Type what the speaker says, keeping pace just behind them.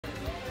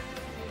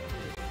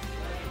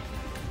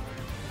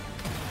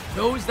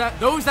Those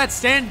that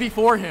stand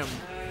before him,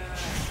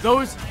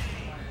 those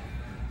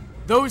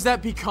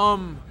that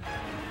become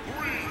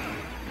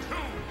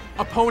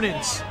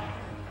opponents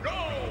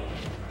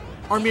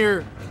are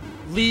mere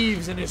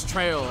leaves in his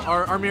trail,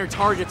 are mere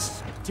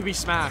targets to be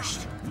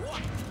smashed.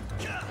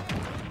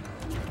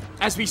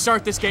 As we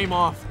start this game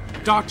off,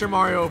 Dr.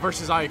 Mario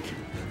versus Ike.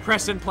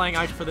 Preston playing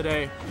Ike for the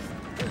day.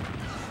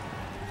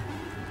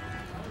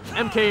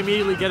 MK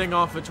immediately getting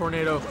off a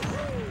tornado.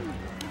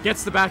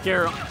 Gets the back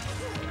air.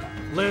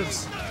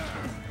 Lives.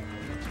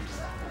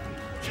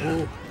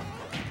 Ooh.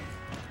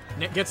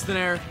 Gets the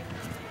nair.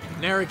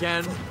 Nair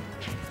again.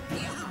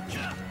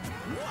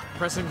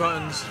 Pressing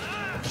buttons.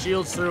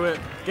 Shields through it.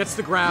 Gets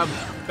the grab.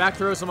 Back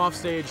throws him off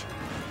stage.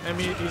 I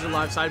mean, he's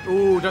alive side.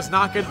 Ooh, does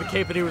not get the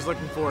cape that he was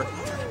looking for.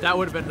 That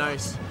would have been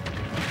nice.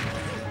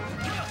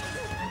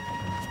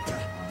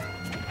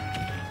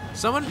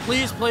 Someone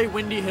please play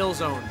Windy Hill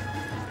Zone.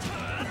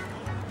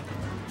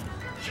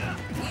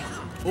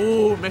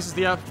 Ooh, misses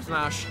the F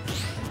smash.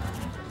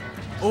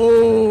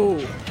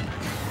 Ooh.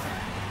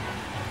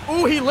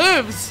 Ooh, he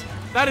lives!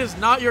 That is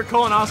not your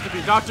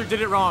colonoscopy. Doctor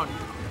did it wrong.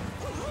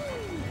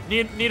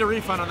 Need a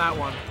refund on that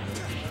one.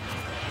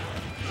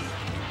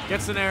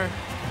 Gets in there.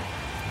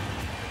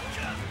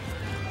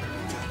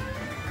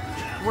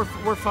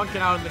 We're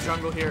funking out in the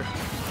jungle here.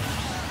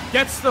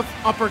 Gets the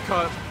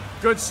uppercut.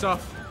 Good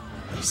stuff.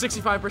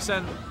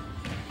 65%.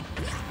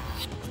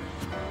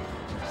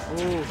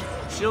 Ooh,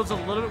 shield's a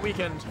little bit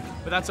weakened,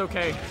 but that's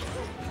okay.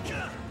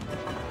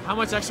 How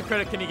much extra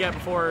credit can he get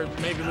before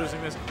maybe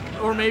losing this?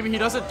 Or maybe he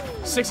doesn't.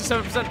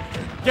 67%.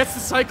 Gets the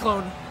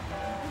Cyclone.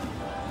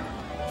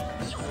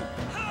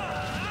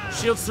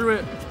 Shields through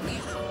it.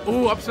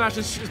 Ooh, up smash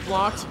is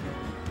blocked.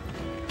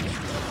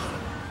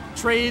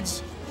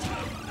 Trades.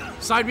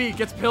 Side B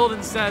gets pilled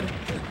instead.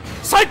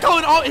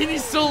 Cyclone! Oh, and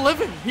he's still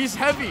living. He's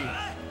heavy.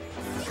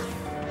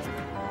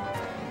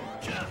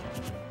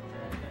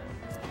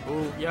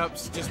 Ooh, yep.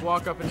 Just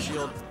walk up and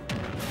shield.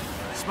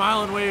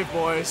 Smile and wave,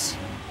 boys.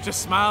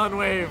 Just smile and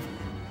wave.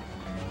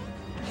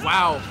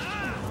 Wow.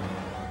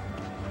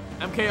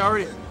 MK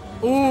already.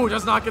 Ooh,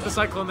 does not get the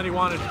Cyclone that he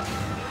wanted.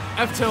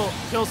 F-tilt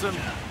kills him.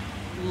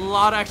 A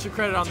lot of extra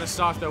credit on this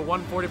stock, though.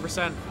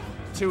 140%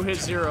 to his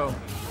 0.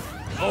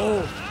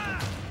 Oh.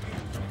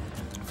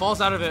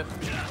 Falls out of it.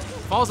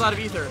 Falls out of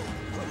ether.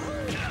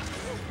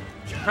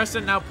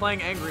 Preston now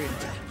playing angry.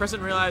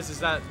 Preston realizes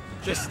that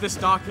this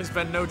stock has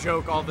been no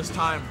joke all this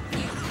time.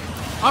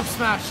 Up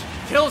smash.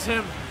 Kills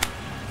him.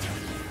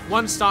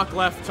 One stock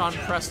left on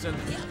Preston.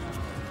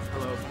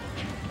 Hello.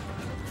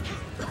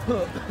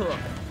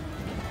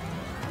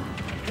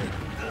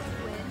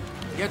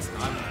 Gets.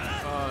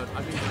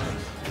 I mean,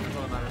 that's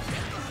all that matters.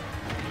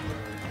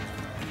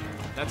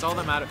 That's all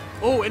that matters.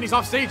 Oh, and he's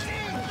off stage.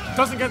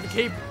 Doesn't get the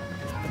cape.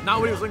 Not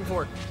what he was looking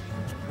for.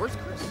 Where's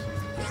Chris?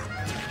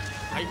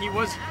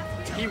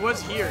 He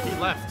was here. He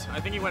left. I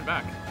think he went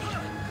back.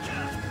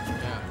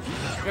 Yeah.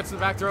 Gets the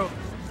back throw.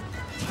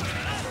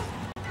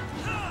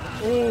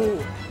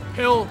 Oh,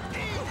 Hill.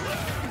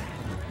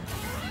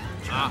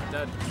 Ah,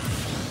 dead.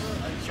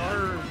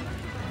 Sorry.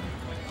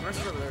 Where's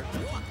he over there?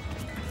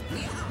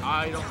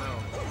 I don't know.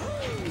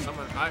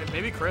 Someone.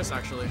 Maybe Chris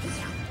actually.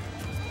 See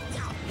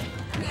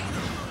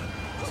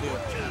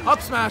ya.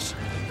 Up smash.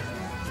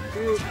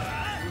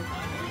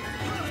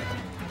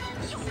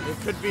 It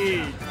could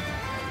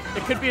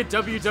be a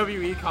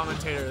WWE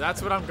commentator.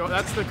 That's what I'm going.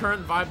 That's the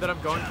current vibe that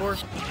I'm going for.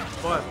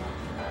 But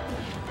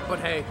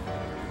hey.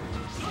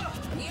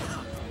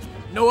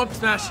 No up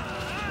smash.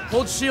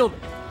 Hold shield.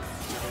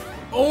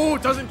 Oh,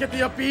 doesn't get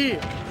the up B.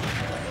 You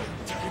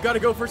gotta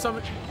go for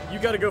some. You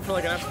gotta go for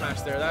like an F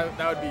smash there. That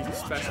would be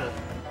special.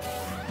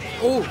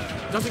 Oh,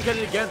 doesn't get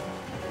it again.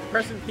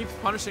 Preston keeps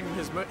punishing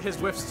his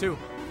whiffs too.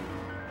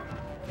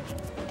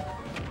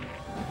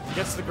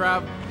 Gets the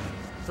grab.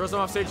 Throws him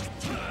off stage.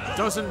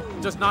 Does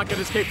not get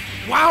his cape.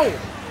 Wow!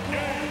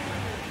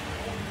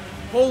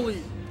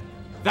 Holy.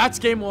 That's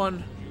game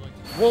 1.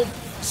 We'll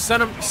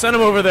send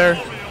him over there.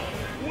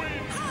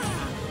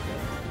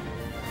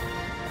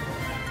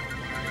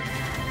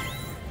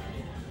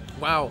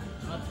 Wow.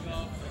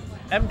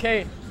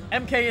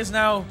 MK is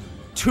now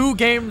 2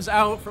 games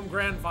out from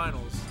grand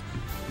finals.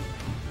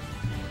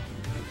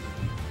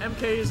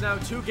 MK is now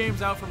 2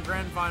 games out from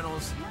grand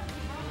finals.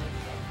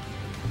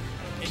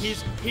 And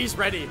he's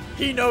ready.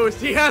 He knows.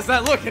 He has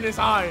that look in his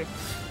eye.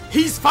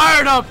 He's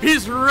fired up.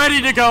 He's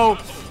ready to go.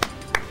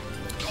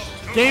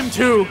 Game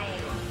 2.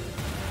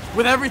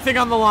 With everything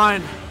on the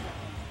line.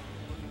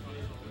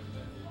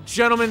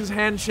 Gentleman's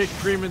handshake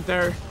agreement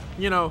there.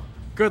 You know,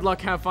 good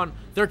luck, have fun.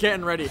 They're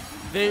getting ready.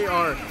 They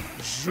are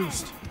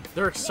juiced.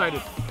 They're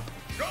excited.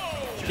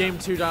 Game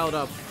 2 dialed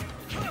up.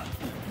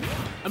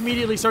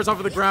 Immediately starts off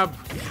with a grab.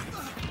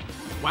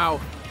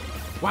 Wow.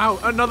 Wow,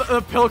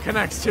 another pill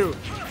connects too.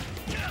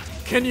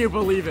 Can you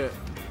believe it?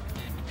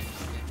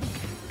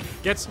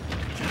 Gets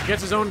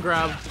his own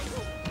grab.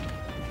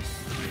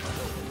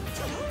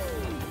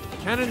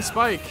 Cannon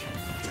spike.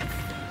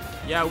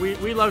 Yeah,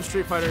 we love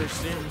Street Fighter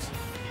streams.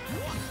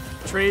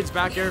 Trades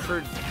back air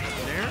for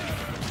nair.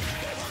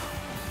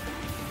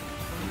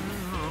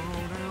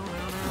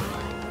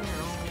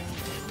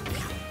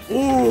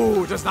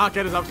 Ooh, does not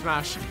get his up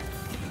smash.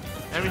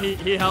 I mean,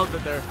 he held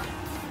it there.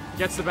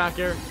 Gets the back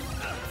air.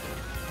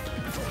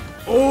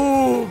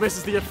 Ooh,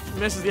 misses the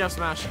F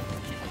smash.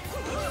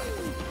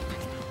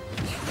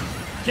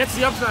 Gets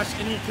the up smash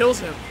and he kills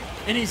him.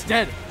 And he's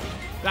dead.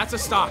 That's a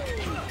stock.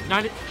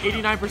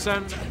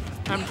 89%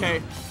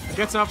 MK.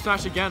 Gets an up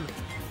smash again.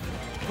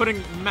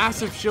 Putting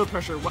massive shield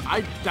pressure.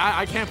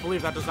 I can't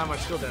believe that does that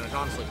much shield damage,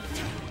 honestly.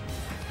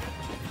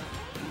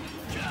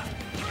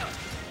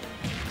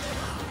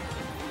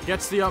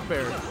 Gets the up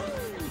air.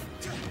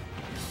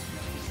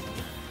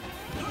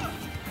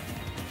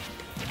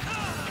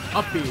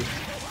 Up B.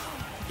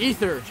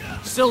 Ether.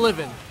 Still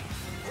living.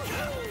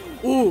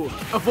 Ooh.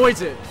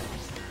 Avoids it.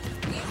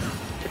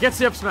 Gets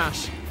the up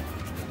smash.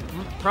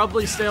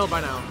 Probably stale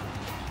by now.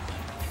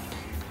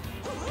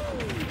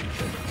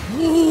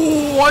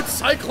 Ooh, what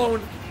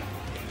cyclone?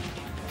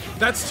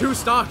 That's 2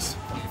 stocks.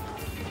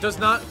 Does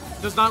not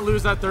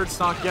lose that 3rd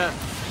stock yet.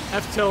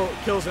 F tilt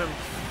kills him.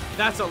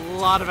 That's a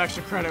lot of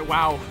extra credit.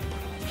 Wow.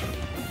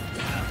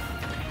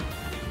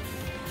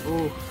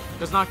 Ooh,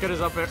 does not get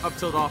his up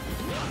tilt off.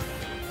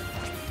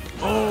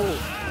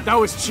 Oh, that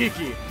was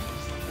cheeky.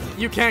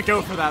 You can't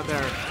go for that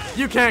there.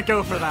 You can't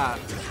go for that.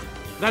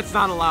 That's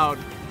not allowed.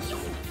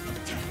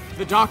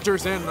 The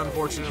doctor's in,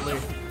 unfortunately.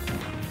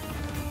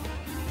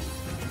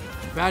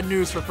 Bad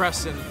news for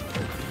Preston.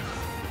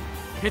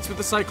 Hits with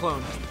the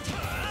cyclone.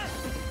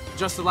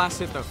 Just the last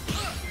hit, though.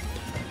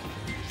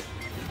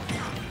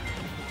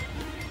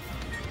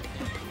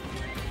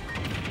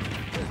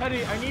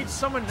 Teddy, I need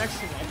someone next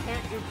to me. I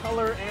can't do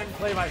color and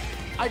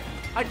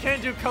I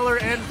can't do color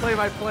and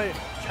play-by-play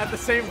at the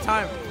same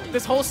time.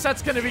 This whole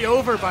set's gonna be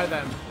over by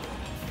then.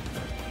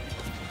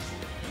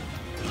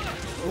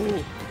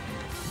 Ooh.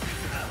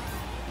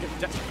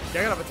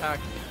 Get up attack.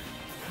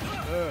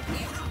 Ugh.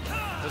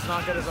 Does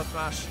not get his up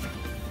smash.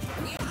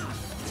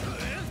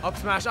 Up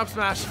smash, up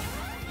smash.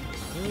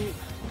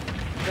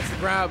 Gets the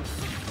grab.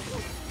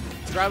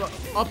 Grab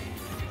up.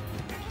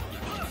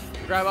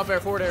 Grab up air,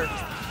 forward air.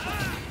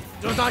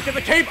 Does not get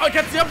the cape. Oh,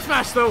 gets the up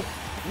smash though.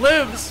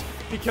 Lives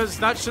because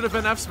that should have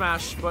been F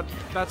smash, but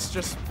that's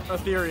just a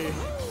theory,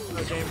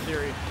 a game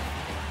theory.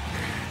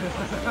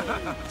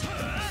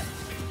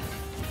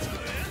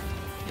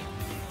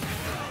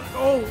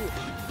 Oh,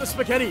 the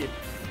spaghetti.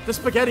 The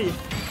spaghetti.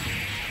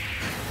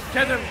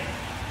 Get him.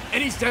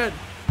 And he's dead.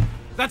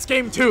 That's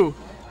game 2.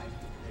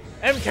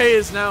 MK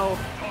is now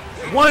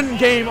 1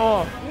 game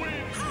off.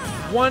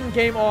 1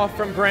 game off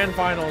from grand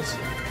finals.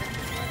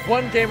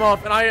 1 game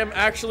off, and I am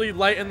actually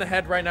light in the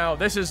head right now.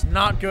 This is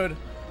not good.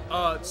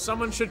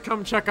 Someone should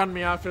come check on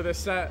me after this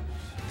set.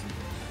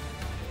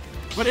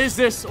 But is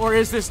this or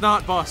is this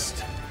not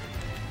bust?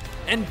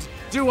 And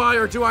do I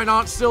or do I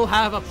not still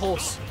have a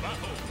pulse?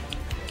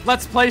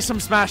 Let's play some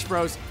Smash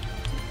Bros.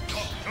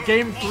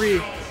 Game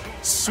 3.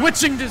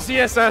 Switching to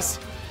ZSS.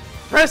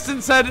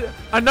 Preston said,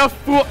 enough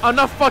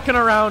fucking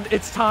around.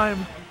 It's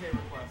time.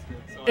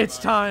 It's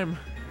time.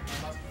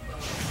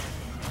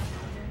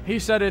 He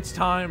said it's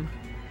time.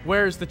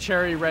 Where's the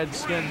cherry red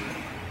skin?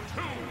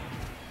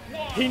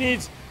 He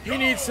needs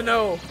to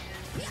know.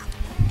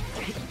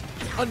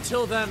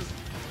 Until then,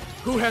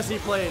 who has he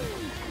played?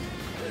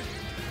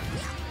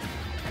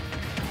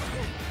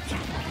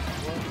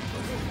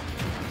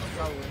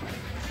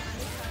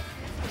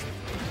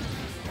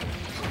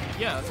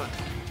 Yeah, that's fine.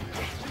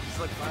 It's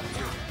like last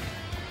year.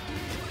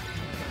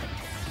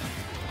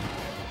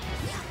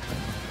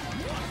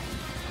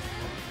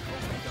 Oh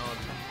my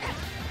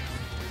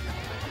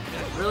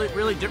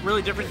god.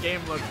 Really different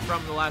game look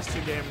from the last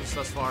 2 games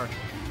thus far.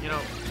 You know,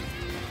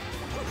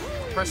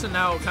 Preston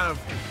now kind of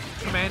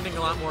commanding a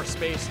lot more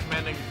space,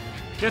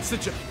 gets the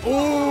jab.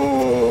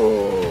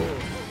 Ooh!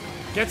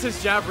 Gets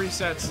his jab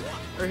resets,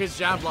 or his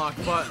jab block,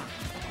 but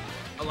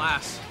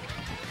alas,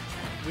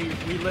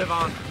 we live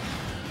on.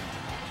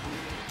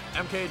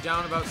 MK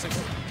down about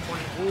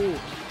 620. Ooh.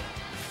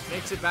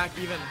 Makes it back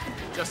even,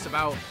 just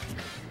about.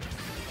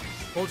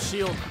 Holds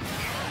shield.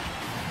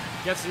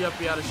 Gets the up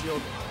B out of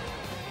shield.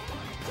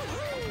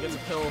 Gets a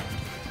pill.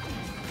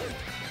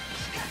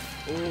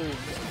 Ooh.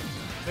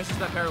 Misses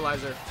that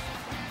paralyzer.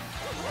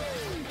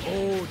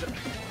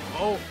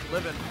 Oh,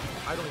 living.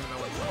 I don't even know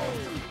what it's called.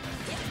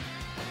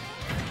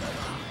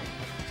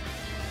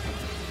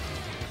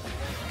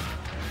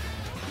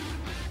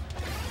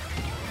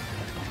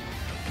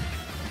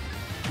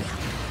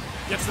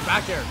 Gets the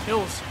back air,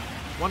 kills.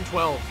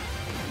 112.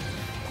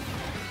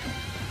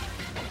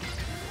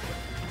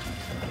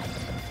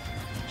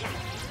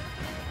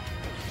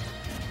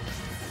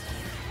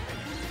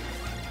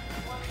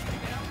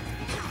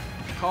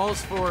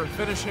 Calls for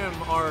finish him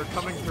are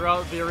coming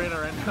throughout the arena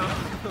right now.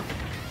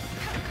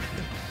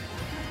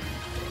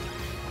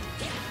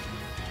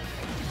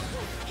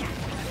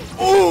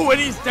 Ooh, and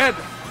he's dead.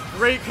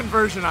 Great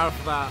conversion out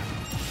of that.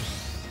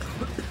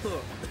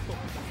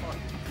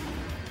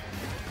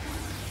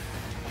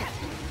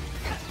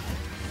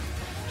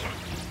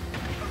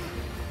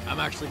 I'm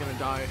actually gonna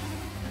die.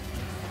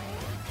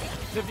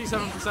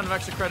 57% of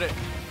extra credit.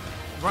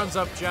 Runs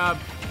up, jab,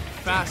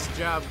 fast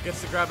jab,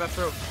 gets the grab F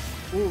throw.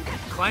 Ooh,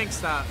 clanks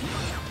that.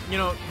 You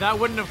know, that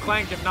wouldn't have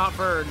clanked if not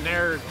for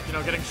Nair, you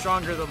know, getting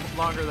stronger the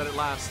longer that it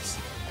lasts.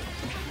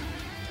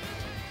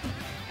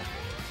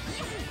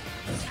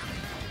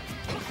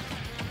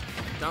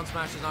 Down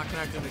smash is not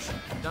connecting to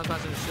down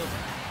smash into shield.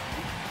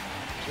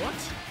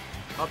 What?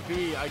 Up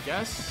B, I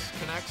guess,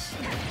 connects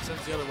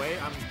since the other way.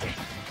 I'm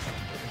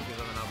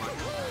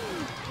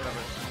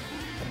whatever.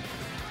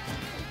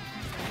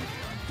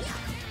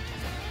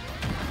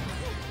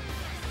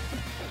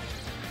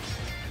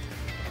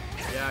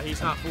 Yeah,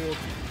 he's not fooled.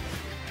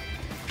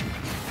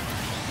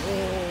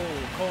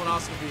 Oh,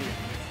 colonoscopy.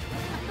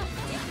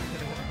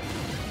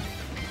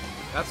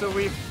 That's what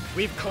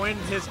we've coined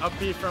his up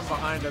B from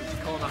behind as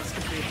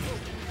colonoscopy.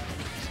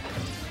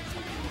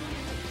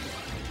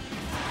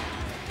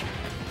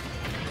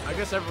 I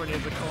guess everyone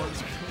needs a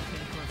colonoscopy.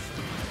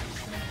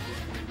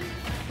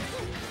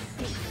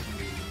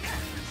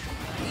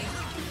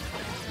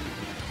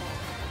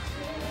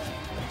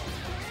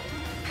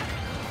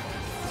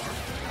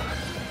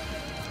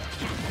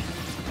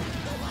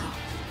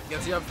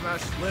 Gets the up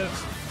smash,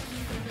 lives.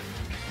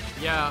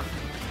 Yeah.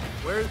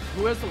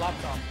 Who has the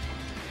laptop?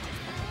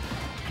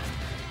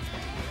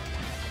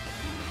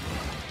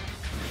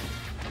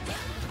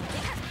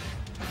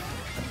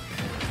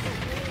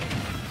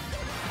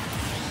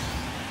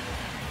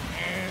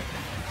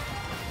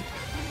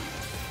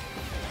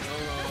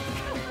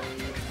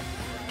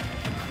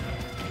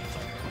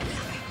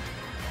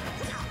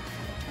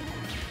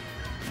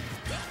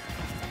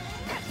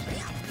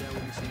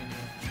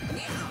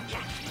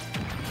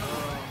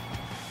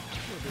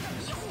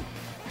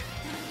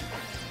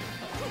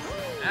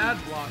 Ad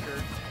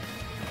blocker.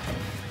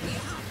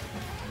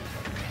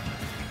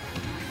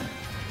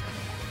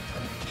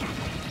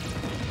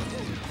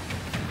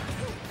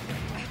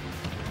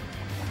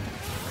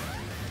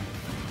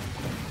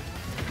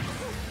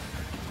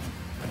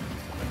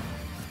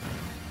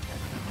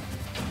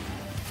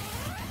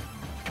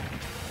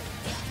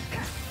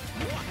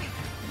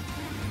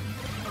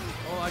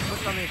 Oh, I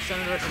clicked on the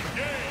extended version.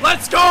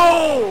 Let's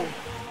go!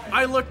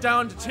 I looked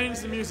down to change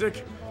the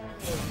music.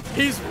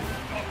 He's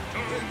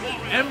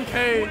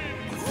MK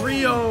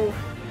 3-0.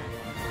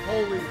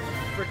 Holy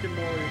frickin'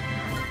 moly.